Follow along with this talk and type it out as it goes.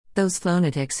Those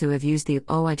Flonetics who have used the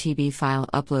OOTB file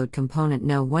upload component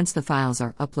know once the files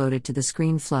are uploaded to the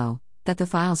ScreenFlow, that the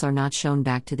files are not shown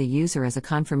back to the user as a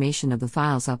confirmation of the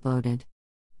files uploaded.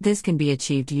 This can be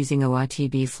achieved using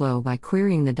OOTB Flow by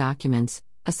querying the documents,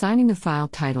 assigning the file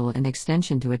title and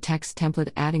extension to a text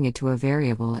template, adding it to a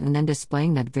variable, and then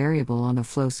displaying that variable on the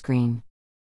Flow screen.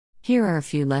 Here are a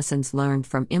few lessons learned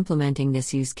from implementing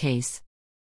this use case.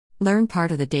 Learn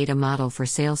part of the data model for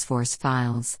Salesforce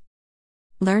files.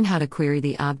 Learn how to query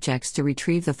the objects to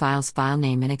retrieve the file's file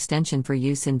name and extension for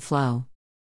use in Flow.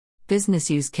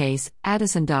 Business use case: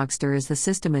 Addison Dogster is the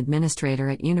system administrator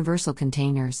at Universal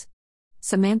Containers.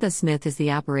 Samantha Smith is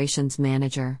the operations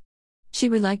manager. She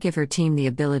would like to give her team the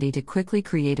ability to quickly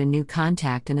create a new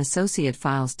contact and associate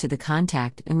files to the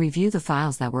contact and review the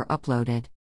files that were uploaded.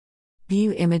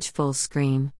 View image full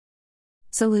screen.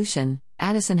 Solution: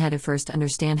 Addison had to first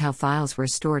understand how files were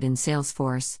stored in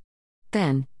Salesforce.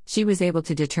 Then, she was able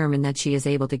to determine that she is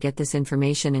able to get this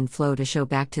information in Flow to show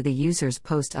back to the users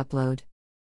post-upload.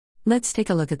 Let's take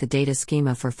a look at the data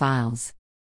schema for files.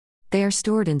 They are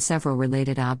stored in several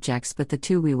related objects, but the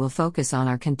two we will focus on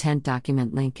are content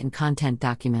document link and content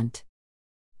document.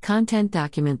 Content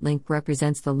document link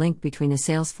represents the link between a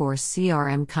Salesforce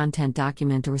CRM content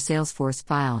document or Salesforce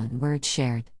file and where it's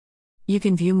shared. You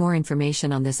can view more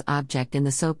information on this object in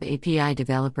the SOAP API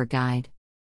Developer Guide.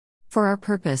 For our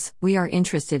purpose, we are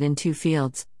interested in two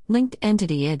fields: linked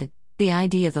entity id, the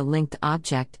ID of the linked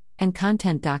object, and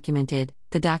content document id,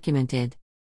 the document id.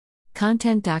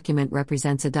 Content document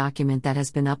represents a document that has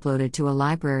been uploaded to a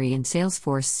library in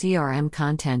Salesforce CRM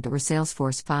content or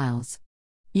Salesforce files.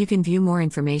 You can view more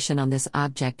information on this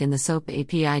object in the SOAP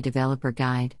API Developer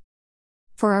Guide.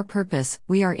 For our purpose,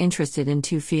 we are interested in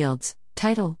two fields: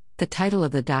 title, the title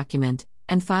of the document,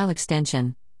 and file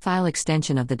extension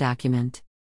of the document.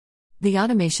 The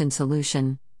automation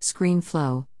solution,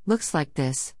 ScreenFlow, looks like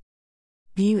this.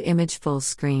 View image full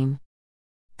screen.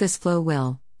 This flow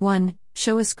will 1.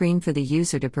 Show a screen for the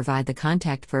user to provide the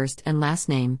contact first and last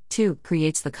name, 2.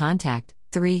 Creates the contact,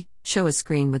 3. Show a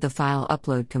screen with the file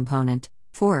upload component,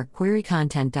 4. Query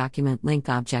content document link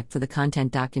object for the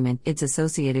content document ids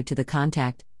associated to the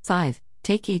contact, 5.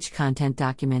 Take each content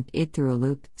document id through a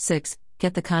loop, 6.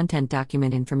 Get the content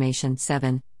document information,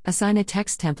 7. Assign a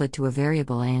text template to a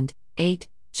variable, and 8.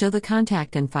 Show the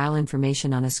contact and file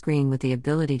information on a screen with the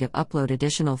ability to upload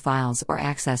additional files or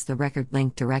access the record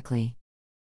link directly.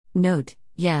 Note: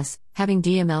 yes, having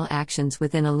DML actions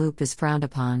within a loop is frowned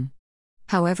upon.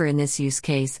 However, in this use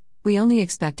case, we only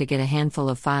expect to get a handful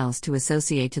of files to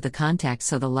associate to the contact,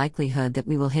 so the likelihood that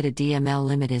we will hit a DML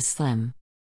limit is slim.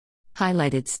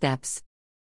 Highlighted steps.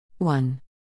 1.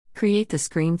 Create the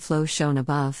ScreenFlow shown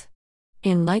above.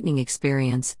 In Lightning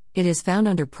Experience, it is found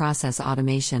under Process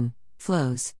Automation,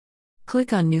 Flows.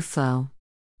 Click on New Flow.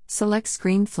 Select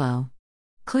ScreenFlow.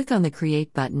 Click on the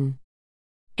Create button.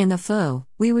 In the flow,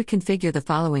 we would configure the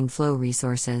following flow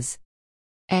resources.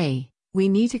 A. We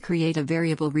need to create a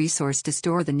variable resource to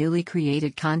store the newly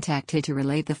created contact id to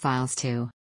relate the files to.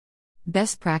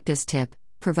 Best practice tip: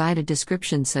 provide a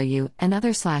description so you and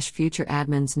other/future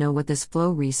admins know what this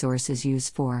flow resource is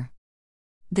used for.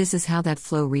 This is how that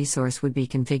flow resource would be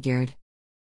configured.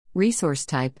 Resource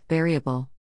type: variable.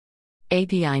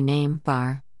 API name: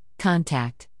 var.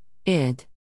 Contact: id.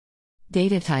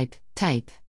 Data type: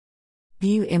 type.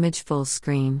 View image full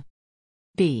screen.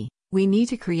 B. We need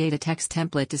to create a text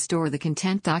template to store the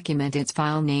content document its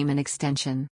file name and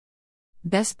extension.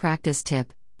 Best practice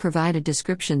tip: provide a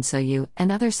description so you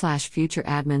and other/future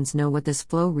admins know what this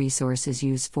flow resource is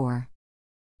used for.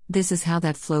 This is how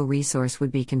that flow resource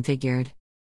would be configured.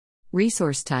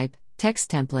 Resource type: text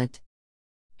template.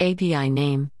 API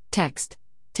name: text.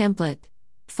 Template.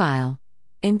 File.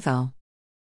 Info.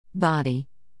 Body.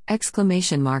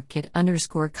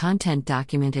 !get_content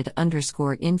documented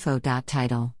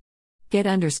 _info.title.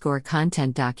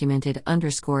 Get_content documented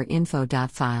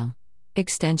 _info.file.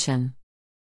 Extension.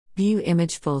 View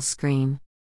image full screen.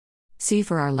 See,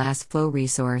 for our last flow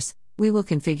resource, we will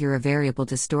configure a variable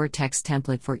to store text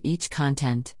template for each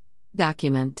content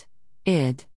document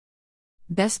id.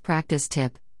 Best practice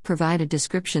tip: provide a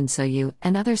description so you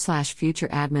and other/future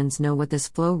admins know what this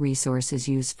flow resource is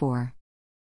used for.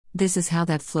 This is how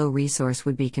that flow resource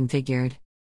would be configured.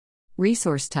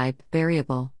 Resource type: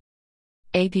 variable.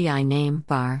 API name: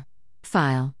 var.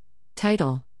 File.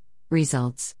 Title.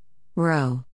 Results.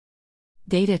 Row.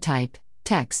 Data type: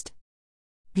 text.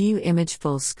 View image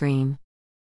full screen.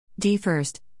 D.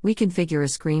 First, we configure a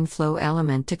ScreenFlow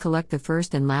element to collect the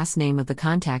first and last name of the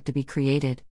contact to be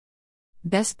created.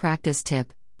 Best practice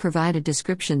tip: provide a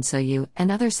description so you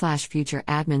and other/future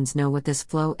admins know what this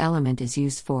flow element is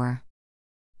used for.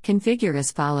 Configure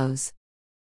as follows.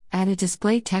 Add a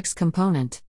display text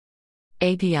component.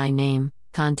 API name,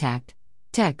 contact,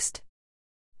 text.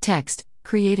 Text,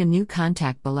 create a new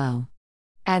contact below.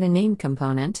 Add a name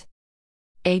component.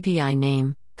 API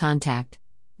name, contact,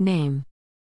 name.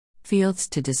 Fields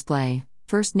to display,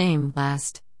 first name,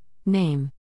 last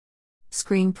name.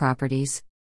 Screen properties.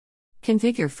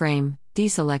 Configure frame,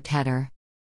 deselect header.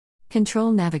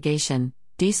 Control navigation,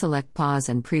 deselect pause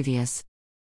and previous.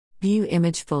 View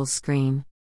image full screen.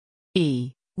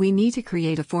 We need to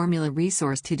create a formula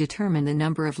resource to determine the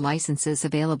number of licenses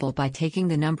available by taking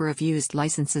the number of used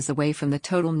licenses away from the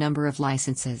total number of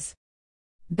licenses.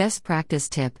 Best practice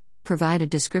tip: provide a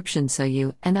description so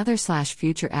you and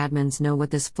other/future admins know what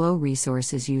this flow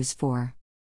resource is used for.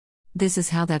 This is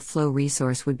how that flow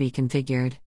resource would be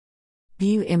configured.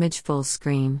 View image full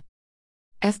screen.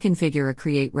 Configure a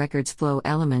create records flow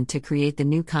element to create the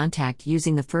new contact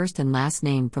using the first and last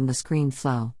name from the screen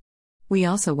flow. We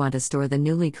also want to store the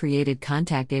newly created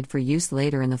contact ID for use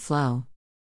later in the flow.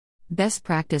 Best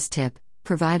practice tip: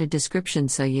 provide a description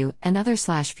so you and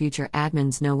other/future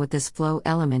admins know what this flow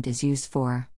element is used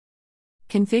for.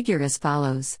 Configure as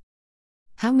follows.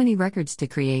 How many records to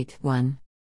create? 1.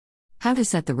 How to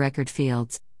set the record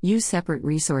fields, use separate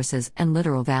resources and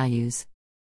literal values.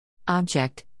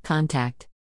 Object, contact.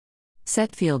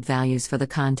 Set field values for the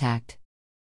contact.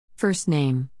 First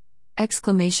name.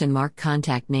 Exclamation mark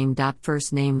contact name dot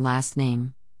first name last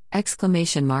name.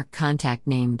 Exclamation mark contact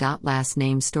name dot last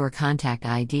name store contact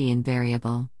ID in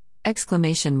variable.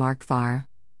 Exclamation mark var.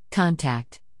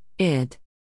 Contact. Id.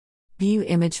 View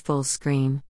image full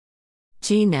screen.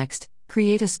 Next,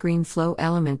 create a screen flow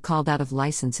element called out of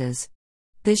licenses.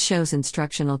 This shows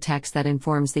instructional text that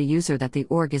informs the user that the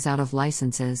org is out of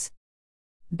licenses.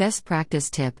 Best practice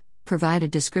tip: provide a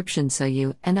description so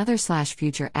you and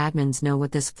other/future admins know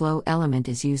what this flow element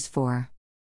is used for.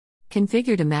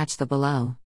 Configure to match the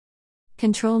below.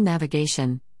 Control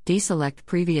navigation, deselect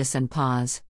previous and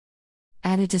pause.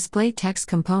 Add a display text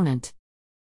component.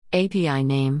 API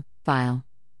name, file.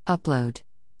 Upload.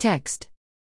 Text.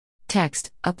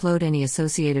 Text, upload any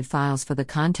associated files for the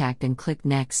contact and click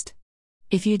Next.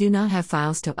 If you do not have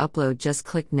files to upload, just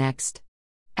click Next.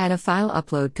 Add a file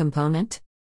upload component.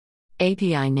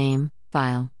 API name,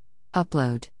 file.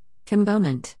 Upload.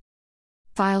 Component.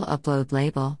 File upload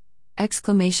label.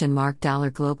 Exclamation mark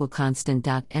 $global constant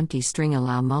dot empty string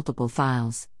allow multiple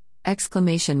files.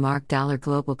 Exclamation mark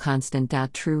 $global constant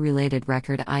dot true related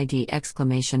record ID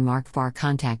exclamation mark var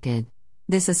contacted.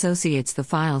 This associates the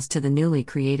files to the newly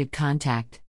created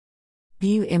contact.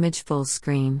 View image full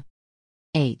screen.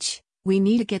 We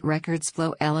need a get records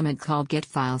flow element called get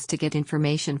files to get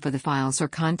information for the files or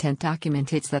content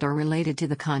documents that are related to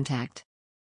the contact.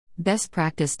 Best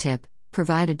practice tip: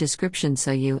 provide a description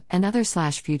so you and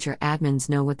other/future admins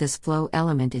know what this flow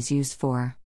element is used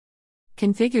for.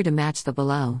 Configure to match the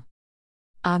below.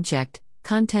 Object,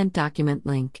 content document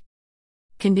link.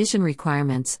 Condition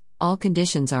requirements: all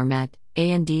conditions are met.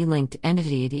 And linked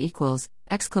entity it equals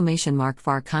exclamation mark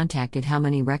var contacted. How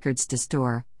many records to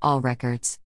store? All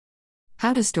records.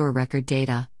 How to store record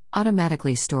data: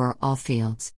 automatically store all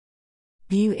fields.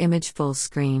 View image full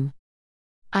screen.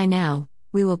 Now,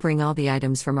 we will bring all the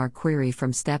items from our query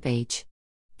from step H.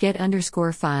 Get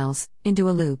underscore files into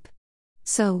a loop.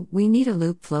 So, we need a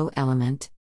loop flow element.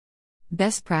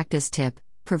 Best practice tip: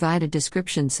 provide a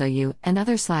description so you and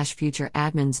other/future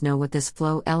admins know what this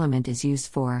flow element is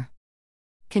used for.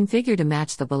 Configure to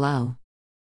match the below.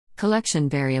 Collection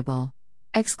variable.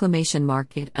 Exclamation mark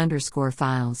get underscore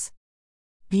files.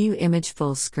 View image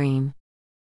full screen.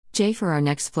 For our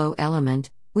next flow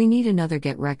element, we need another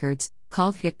get records,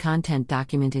 called get content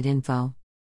documented info.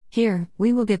 Here,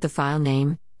 we will get the file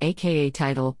name, aka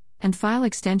title, and file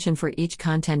extension for each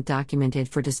content documented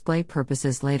for display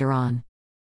purposes later on.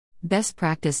 Best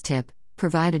practice tip: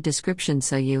 provide a description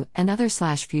so you and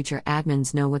other/future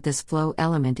admins know what this flow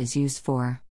element is used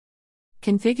for.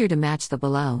 Configure to match the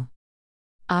below.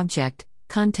 Object,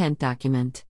 content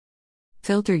document.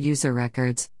 Filter user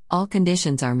records, all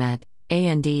conditions are met.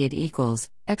 And it equals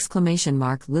exclamation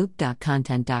mark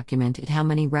loop.content document at how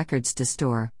many records to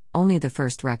store, only the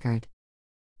first record.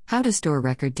 How to store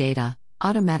record data: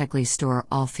 automatically store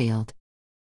all field.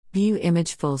 View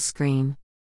image full screen.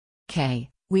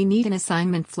 We need an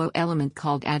assignment flow element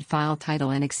called add file title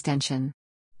and extension.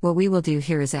 What we will do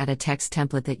here is add a text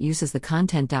template that uses the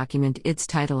content document its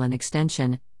title and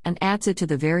extension, and adds it to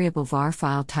the variable var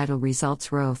file title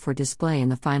results row for display in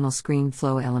the final screen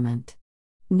flow element.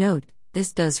 Note,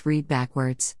 this does read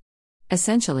backwards.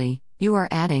 Essentially, you are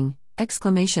adding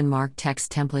exclamation mark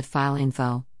text template file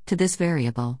info to this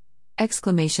variable.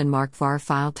 Exclamation mark var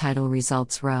file title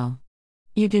results row.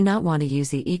 You do not want to use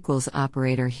the equals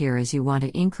operator here as you want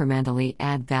to incrementally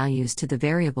add values to the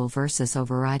variable versus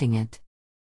overriding it.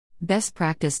 Best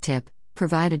practice tip: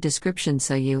 provide a description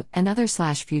so you and other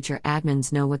 /future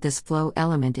admins know what this flow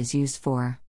element is used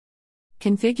for.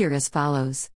 Configure as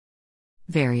follows.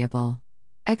 Variable.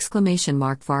 Exclamation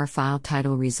mark var file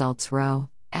title results row,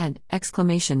 add,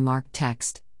 exclamation mark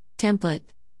text, template,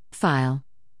 file,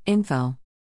 info.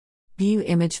 View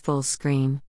image full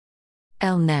screen.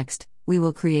 Next, we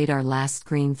will create our last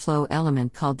screen flow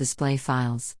element called display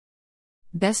files.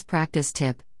 Best practice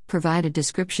tip: provide a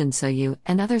description so you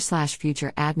and other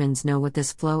 /future admins know what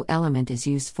this flow element is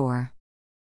used for.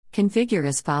 Configure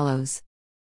as follows.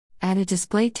 Add a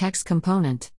display text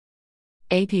component.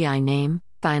 API name,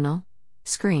 final,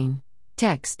 screen,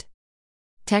 text.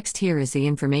 Text here is the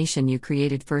information you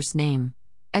created: first name,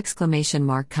 exclamation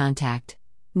mark contact,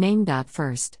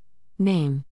 name.first,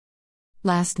 name,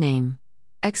 last name,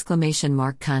 exclamation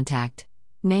mark contact,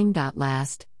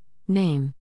 name.last,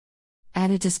 name. Add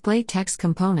a display text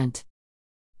component.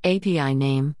 API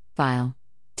name, file,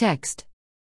 text,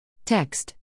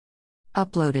 text.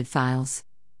 Uploaded files,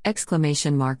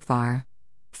 exclamation mark var,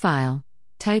 file,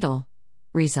 title,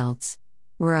 results,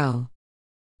 row.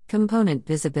 Component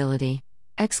visibility,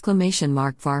 exclamation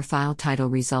mark var file title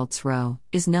results row,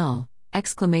 is null,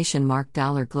 exclamation mark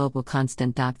 $global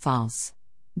constant dot false.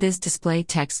 This display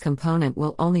text component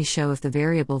will only show if the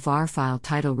variable var file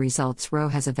title results row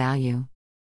has a value.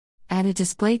 Add a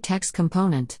display text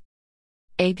component.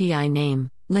 API name,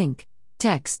 link,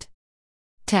 text.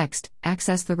 Text,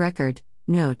 access the record,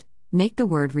 note, make the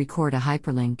word record a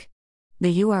hyperlink.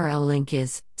 The URL link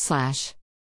is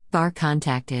 /var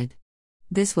contacted.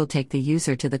 This will take the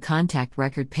user to the contact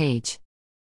record page.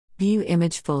 View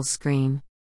image full screen.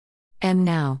 And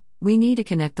now, we need to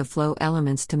connect the flow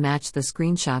elements to match the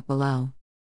screenshot below.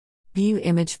 View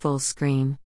image full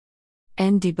screen.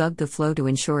 And debug the flow to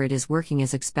ensure it is working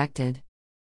as expected.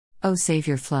 Save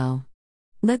your flow.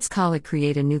 Let's call it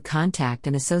create a new contact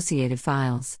and associated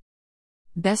files.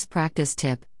 Best practice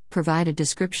tip: provide a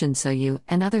description so you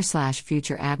and other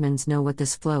 /future admins know what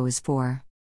this flow is for.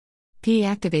 P.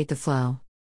 Activate the flow.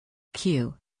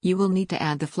 Q. You will need to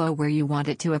add the flow where you want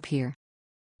it to appear.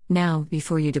 Now,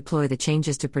 before you deploy the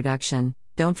changes to production,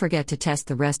 don't forget to test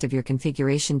the rest of your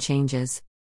configuration changes.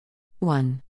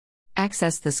 1.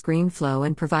 Access the screen flow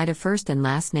and provide a first and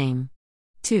last name.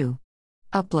 2.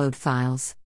 Upload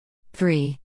files.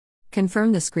 3.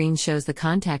 Confirm the screen shows the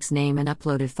contact's name and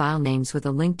uploaded file names with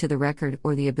a link to the record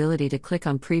or the ability to click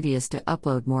on previous to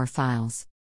upload more files.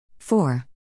 4.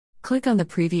 Click on the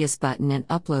previous button and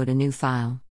upload a new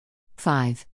file.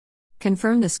 5.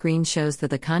 Confirm the screen shows that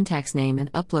the contact's name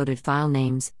and uploaded file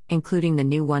names, including the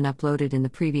new one uploaded in the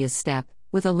previous step,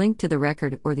 with a link to the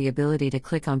record or the ability to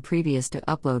click on previous to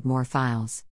upload more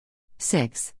files.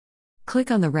 6.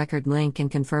 Click on the record link and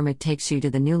confirm it takes you to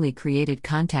the newly created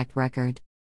contact record.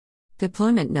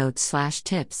 Deployment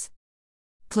notes/tips.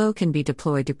 Flow can be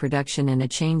deployed to production in a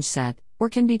change set, or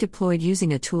can be deployed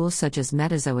using a tool such as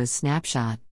Metazoa's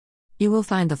Snapshot. You will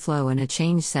find the flow in a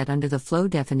change set under the flow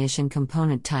definition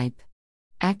component type.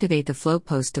 Activate the flow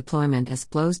post-deployment as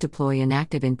flows deploy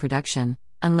inactive in production,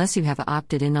 unless you have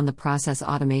opted in on the process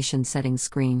automation settings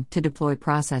screen to deploy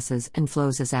processes and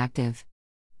flows as active.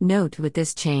 Note with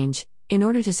this change, in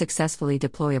order to successfully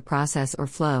deploy a process or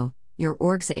flow, your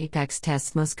org's Apex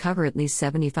tests must cover at least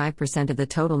 75% of the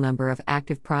total number of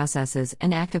active processes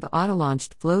and active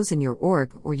auto-launched flows in your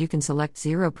org, or you can select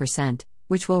 0%,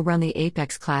 which will run the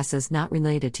Apex classes not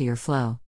related to your flow.